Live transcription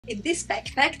In this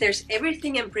backpack, there's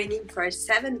everything I'm bringing for a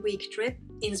 7-week trip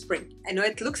in spring. I know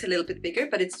it looks a little bit bigger,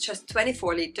 but it's just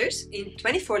 24 liters. In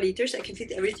 24 liters, I can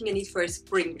fit everything I need for a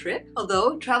spring trip.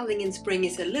 Although traveling in spring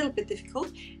is a little bit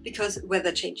difficult because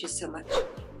weather changes so much.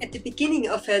 At the beginning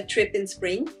of a trip in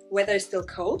spring, weather is still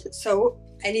cold, so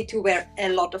I need to wear a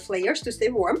lot of layers to stay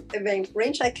warm. I'm wearing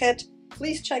rain jacket,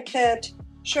 fleece jacket,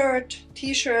 shirt,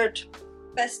 t-shirt,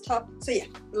 vest top. So yeah,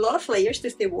 a lot of layers to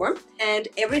stay warm, and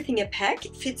everything I pack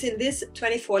fits in this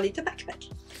 24-liter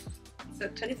backpack. So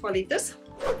 24 liters.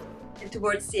 And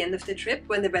towards the end of the trip,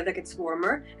 when the weather gets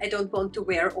warmer, I don't want to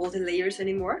wear all the layers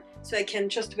anymore. So I can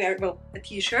just wear, well, a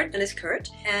t-shirt and a skirt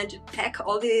and pack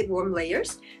all the warm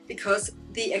layers, because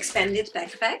the expanded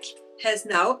backpack has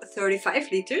now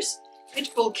 35 liters,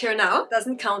 which bulkier now,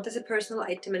 doesn't count as a personal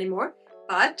item anymore.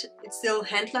 But it's still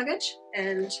hand luggage,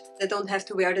 and I don't have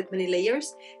to wear that many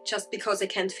layers just because I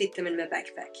can't fit them in my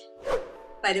backpack.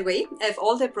 By the way, I have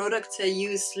all the products I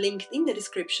use linked in the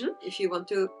description if you want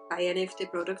to buy any of the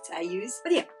products I use.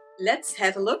 But yeah, let's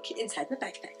have a look inside my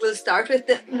backpack. We'll start with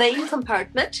the main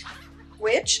compartment,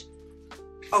 which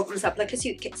opens up like a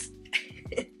suitcase.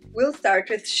 We'll start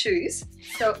with shoes.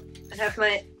 So I have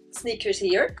my sneakers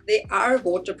here. They are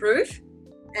waterproof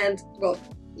and, well,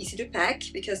 easy to pack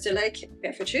because they're like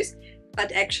barefoot shoes,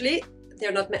 but actually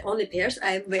they're not my only pairs.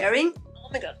 I'm wearing, oh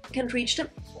my god, I can't reach them.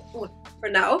 For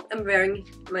now, I'm wearing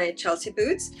my Chelsea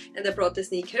boots, and I brought the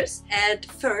sneakers. At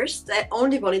first, I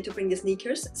only wanted to bring the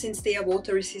sneakers since they are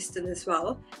water resistant as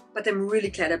well, but I'm really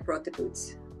glad I brought the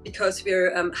boots because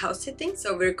we're house sitting,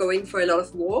 so we're going for a lot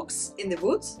of walks in the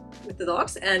woods with the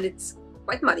dogs, and it's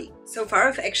quite muddy. So far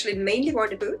I've actually mainly worn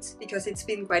the boots because it's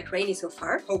been quite rainy so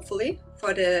far. Hopefully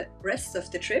for the rest of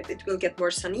the trip it will get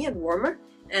more sunny and warmer,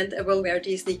 and I will wear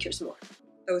these sneakers more.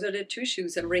 Those are the two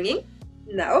shoes I'm bringing.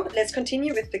 Now let's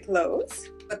continue with the clothes.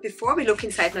 But before we look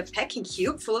inside my packing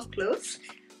cube full of clothes,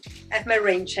 I have my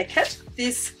rain jacket.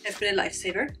 This has been a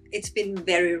lifesaver. It's been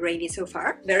very rainy so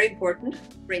far. Very important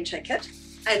rain jacket.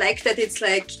 I like that it's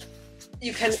like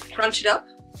you can crunch it up,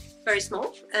 very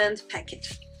small, and pack it.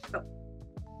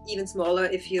 Even smaller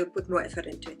if you put more effort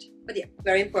into it. But yeah,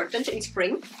 very important in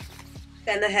spring.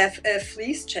 Then I have a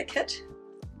fleece jacket,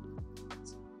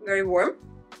 it's very warm.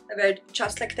 I wear it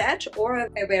just like that, or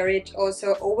I wear it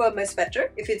also over my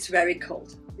sweater if it's very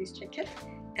cold. Fleece jacket.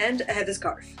 And I have a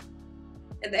scarf.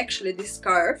 And actually this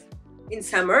scarf, in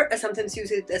summer, I sometimes use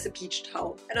it as a beach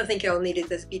towel. I don't think I'll need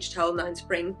it as a beach towel now in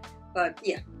spring, but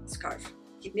yeah, scarf,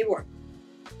 keep me warm.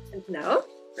 And now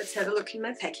let's have a look in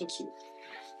my packing cube.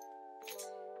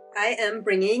 I am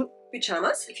bringing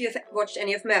pajamas. If you have watched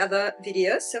any of my other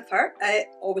videos so far, I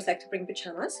always like to bring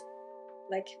pajamas,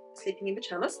 like sleeping in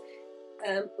pajamas.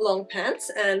 Long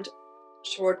pants and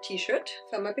short t-shirt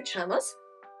for my pajamas.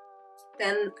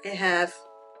 Then I have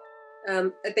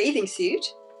a bathing suit,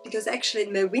 because actually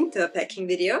in my winter packing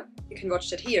video, you can watch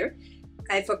that here,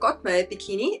 I forgot my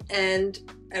bikini and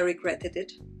I regretted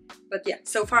it. But yeah,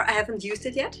 so far I haven't used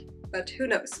it yet, but who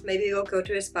knows, maybe we'll go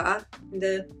to a spa in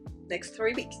the next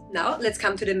 3 weeks. Now let's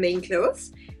come to the main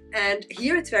clothes, and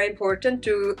here it's very important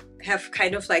to have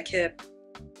kind of like a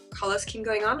color scheme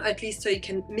going on, at least so you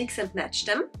can mix and match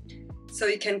them, so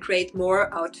you can create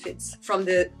more outfits from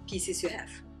the pieces you have.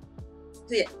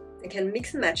 So yeah, I can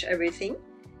mix and match everything.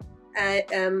 I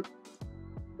am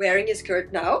wearing a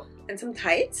skirt now and some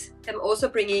tights. I'm also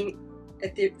bringing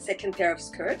a second pair of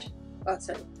skirt, a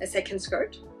second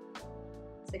skirt,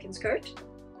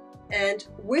 and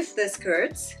with the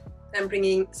skirts I'm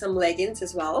bringing some leggings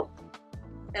as well,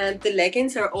 and the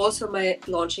leggings are also my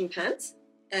launching pants,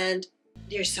 and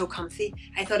they're so comfy.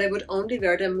 I thought I would only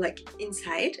wear them like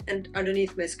inside and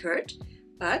underneath my skirt,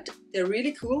 but they're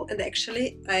really cool, and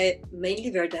actually I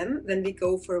mainly wear them when we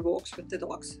go for walks with the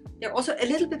dogs. They're also a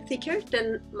little bit thicker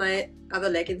than my other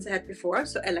leggings I had before,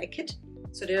 so I like it.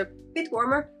 So they're a bit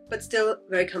warmer, but still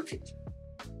very comfy.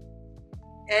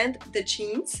 And the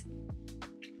jeans,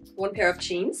 one pair of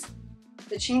jeans.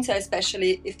 The jeans are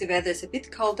especially if the weather is a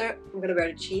bit colder, I'm gonna wear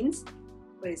the jeans.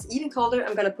 When it's even colder,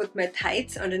 I'm gonna put my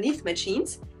tights underneath my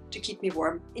jeans to keep me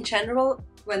warm. In general,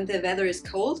 when the weather is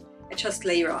cold, I just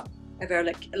layer up. I wear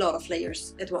like a lot of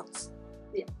layers at once.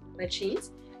 Yeah, my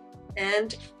jeans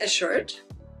and a shirt.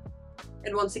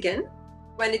 And once again,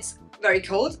 when it's very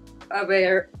cold, I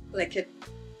wear like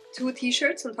two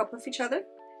t-shirts on top of each other.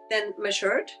 Then my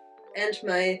shirt and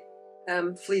my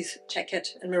fleece jacket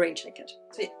and my rain jacket.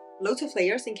 So yeah, loads of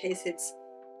layers in case it's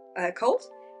cold,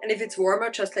 and if it's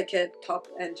warmer, just like a top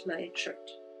and my shirt.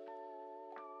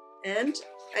 And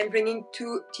I'm bringing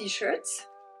two t-shirts,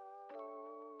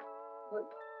 one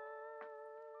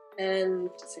and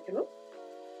the second one,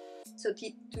 so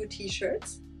two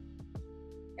t-shirts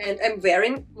And I'm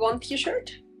wearing one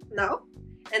t-shirt now,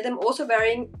 and I'm also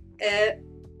wearing a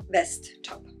vest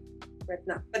top right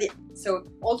now. But yeah, so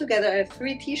altogether I have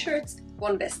 3 t-shirts,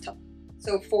 1 vest top.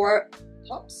 So 4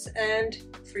 tops and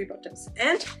 3 bottoms.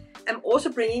 And I'm also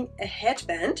bringing a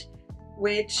headband,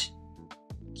 which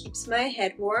keeps my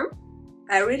head warm.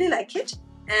 I really like it,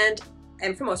 and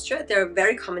I'm from Austria. They're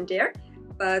very common there,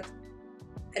 but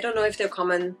I don't know if they're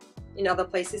common in other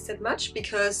places that much,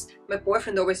 because my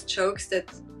boyfriend always jokes that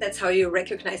that's how you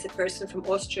recognize a person from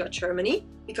Austria or Germany,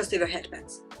 because they wear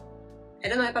headbands. I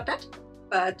don't know about that,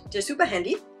 but they're super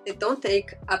handy. They don't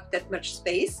take up that much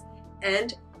space,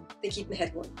 and they keep my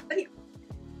head warm. But yeah.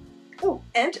 Oh,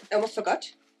 and I almost forgot.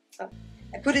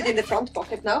 I put it in the front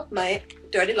pocket now, my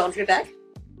dirty laundry bag.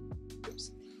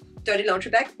 Oops. Dirty laundry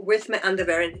bag with my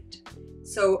underwear in it.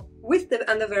 So with the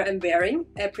underwear I'm wearing,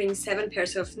 I bring 7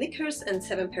 pairs of knickers and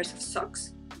 7 pairs of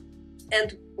socks,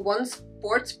 and 1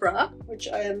 sports bra, which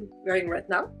I am wearing right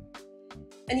now.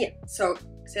 And yeah, so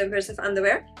 7 pairs of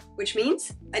underwear, which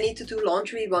means I need to do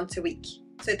laundry once a week.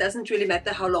 So it doesn't really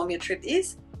matter how long your trip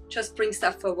is, just bring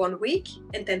stuff for 1 week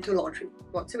and then do laundry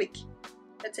once a week.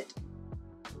 That's it.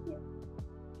 Yeah.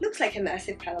 Looks like a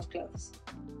massive pile of clothes.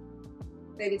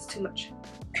 Maybe it's too much.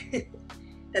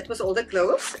 That was all the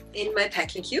clothes in my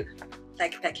packing cube,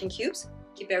 like packing cubes.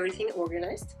 Keep everything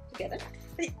organized together.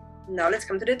 But yeah, now let's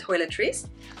come to the toiletries.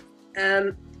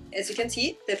 As you can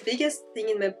see, the biggest thing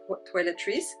in my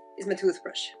toiletries is my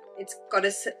toothbrush. It's got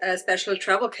a special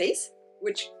travel case,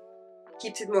 which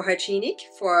keeps it more hygienic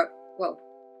for, well,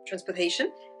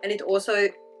 transportation, and it also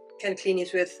can clean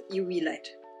it with UV light.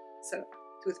 So,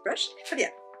 toothbrush. But yeah,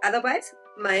 otherwise,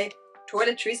 my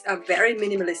toiletries are very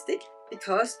minimalistic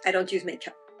because I don't use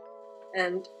makeup.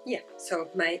 And yeah, so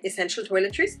my essential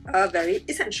toiletries are very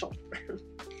essential.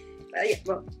 Yeah,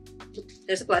 well,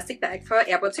 there's a plastic bag for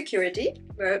airport security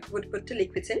where I would put the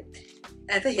liquids in.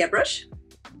 I have a hairbrush,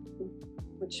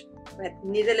 which might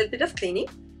need a little bit of cleaning.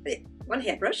 But yeah, 1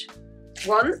 hairbrush,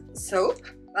 1 soap,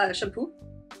 shampoo.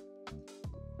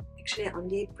 Actually, I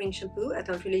only bring shampoo. I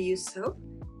don't really use soap,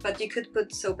 but you could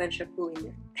put soap and shampoo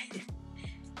in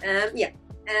there. Yeah,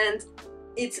 and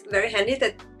it's very handy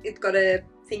that it got a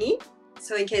thingy.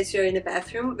 So in case you're in a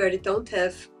bathroom where they don't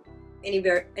have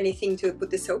anything to put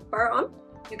the soap bar on,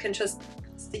 you can just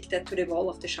stick that to the wall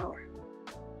of the shower.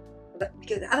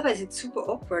 Because otherwise it's super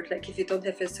awkward, like if you don't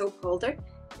have a soap holder,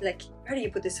 like where do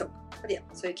you put the soap? But yeah,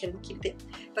 so you can keep it.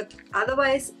 But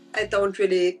otherwise I don't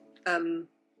really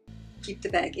keep the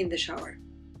bag in the shower.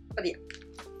 But yeah,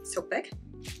 soap bag.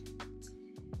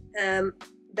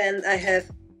 Then I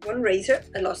have 1 razor.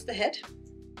 I lost the head.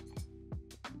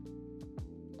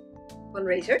 1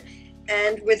 razor,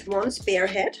 and with 1 spare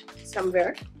head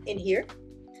somewhere in here.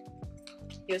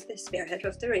 Here's the spare head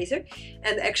of the razor.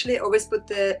 And actually I always put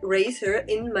the razor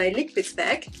in my liquids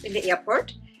bag in the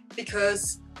airport,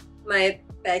 because my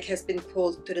bag has been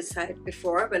pulled to the side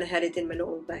before when I had it in my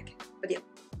normal bag. But yeah,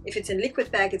 if it's in liquid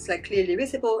bag, it's like clearly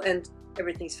visible and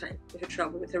everything's fine if you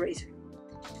travel with a razor.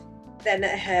 Then I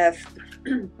have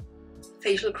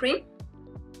facial cream,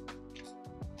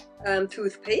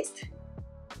 toothpaste,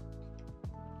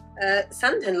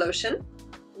 suntan lotion,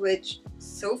 which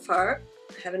so far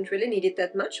I haven't really needed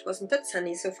that much. Wasn't that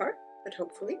sunny so far, but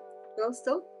hopefully we'll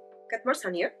still get more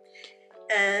sun here.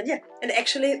 And yeah, and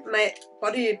actually my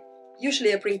body,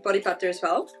 usually I bring body butter as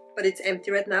well, but it's empty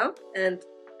right now and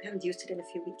I haven't used it in a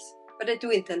few weeks. But I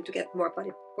do intend to get more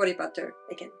body butter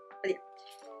again. But yeah,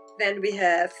 then we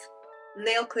have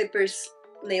nail clippers,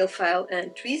 nail file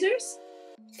and tweezers,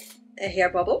 a hair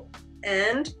bubble,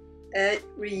 and a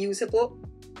reusable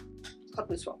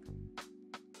cotton swab.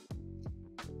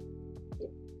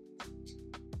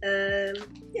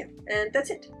 Yeah, and that's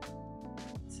it.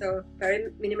 So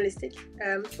very minimalistic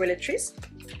toiletries.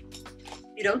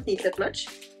 You don't need that much.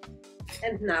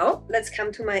 And now let's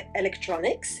come to my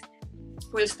electronics.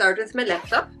 We'll start with my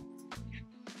laptop.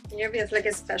 Here we have like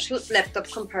a special laptop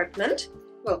compartment.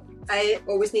 Well, I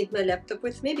always need my laptop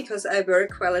with me because I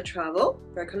work while I travel,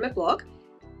 work on my blog.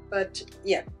 But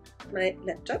yeah, my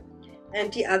laptop.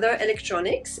 And the other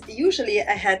electronics, usually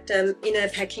I had them in a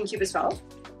packing cube as well,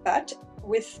 but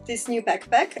with this new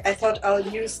backpack I thought I'll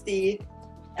use the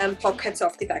pockets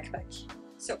of the backpack.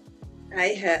 So I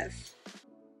have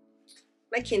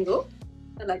my Kindle.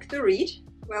 I like to read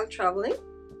while traveling.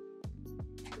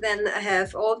 Then I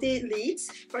have all the leads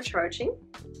for charging.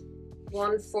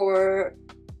 One for,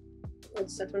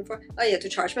 what's that one for? Oh yeah, to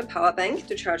charge my power bank,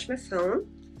 to charge my phone,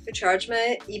 to charge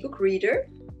my ebook reader,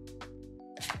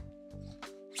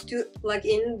 to plug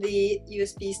in the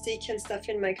USB stick and stuff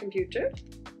in my computer.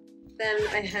 Then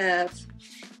I have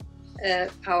a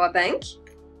power bank,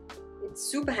 It's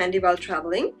super handy while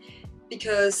traveling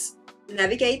because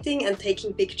navigating and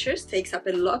taking pictures takes up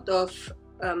a lot of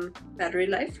battery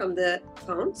life from the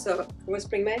phone. So I always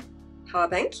bring my power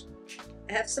bank.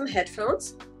 I have some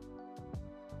headphones,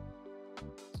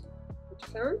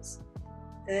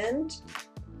 and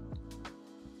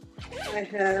I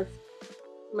have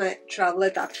my travel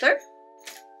adapter.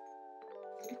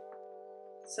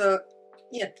 So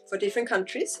yeah, for different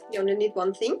countries you only need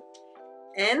one thing,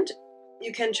 and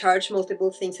you can charge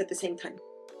multiple things at the same time.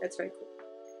 That's very cool.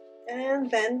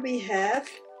 And then we have,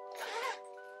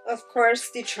 of course,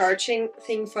 the charging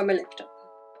thing for my laptop.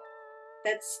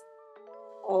 That's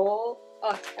all.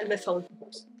 Oh, and my phone, of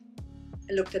course.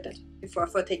 I looked at that before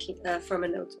for taking from a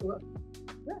note.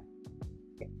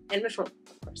 Yeah. And my phone,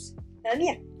 of course. And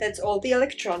yeah, that's all the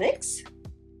electronics.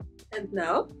 And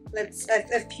now let's have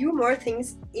a few more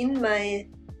things in my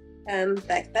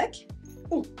backpack.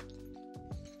 Oh,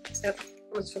 I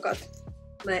almost forgot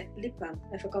my lip balm.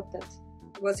 I forgot that.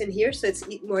 It was in here, so it's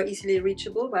more easily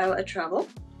reachable while I travel.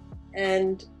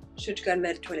 And should go in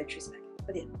my toiletries bag.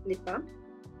 But yeah, lip balm.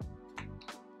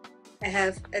 I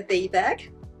have a day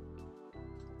bag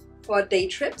for day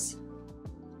trips.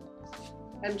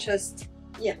 I'm just,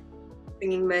 yeah,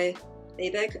 bringing my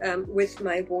day bag with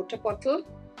my water bottle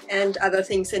and other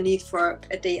things I need for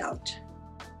a day out.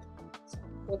 So,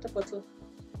 water bottle,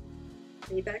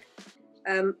 day bag.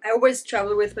 I always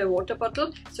travel with my water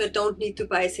bottle, so I don't need to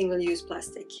buy single-use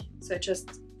plastic. So I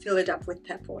just fill it up with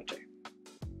tap water.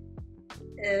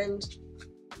 And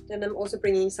then I'm also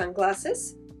bringing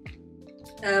sunglasses.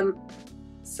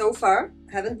 So far,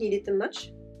 I haven't needed them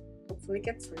much. Hopefully it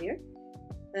gets some here.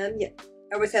 Yeah,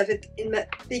 I always have it in my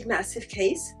big massive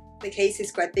case. The case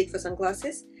is quite big for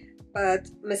sunglasses, but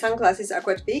my sunglasses are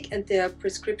quite big and they are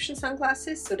prescription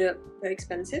sunglasses, so they're very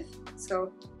expensive.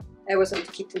 So I always want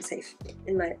to keep them safe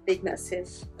in my big massive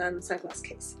sunglass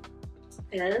case.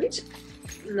 And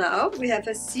now we have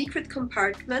a secret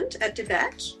compartment at the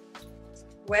back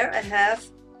where I have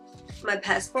my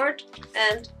passport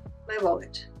and my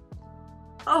wallet.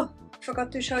 Oh,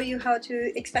 forgot to show you how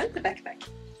to expand the backpack.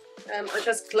 I'll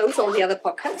just close all the other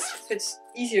pockets so it's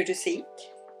easier to see.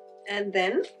 And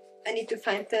then I need to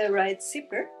find the right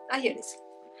zipper. Ah, here it is.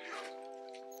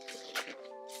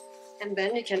 And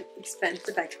then you can expand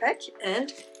the backpack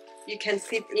and you can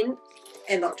fit in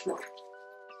a lot more.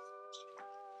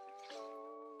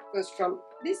 Goes from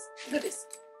this to this.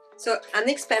 So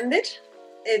unexpanded,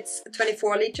 it's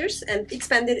 24 liters, and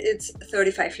expanded, it's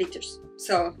 35 liters.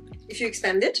 So if you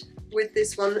expand it with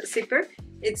this one zipper,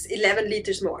 it's 11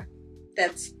 liters more.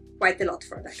 That's quite a lot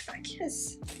for a backpack.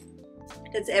 Yes.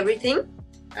 That's everything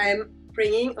I'm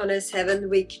bringing on a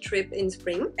 7-week trip in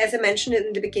spring. As I mentioned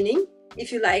in the beginning,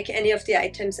 if you like any of the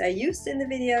items I used in the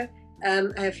video,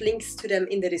 I have links to them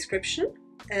in the description.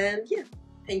 And yeah,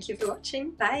 thank you for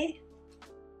watching. Bye!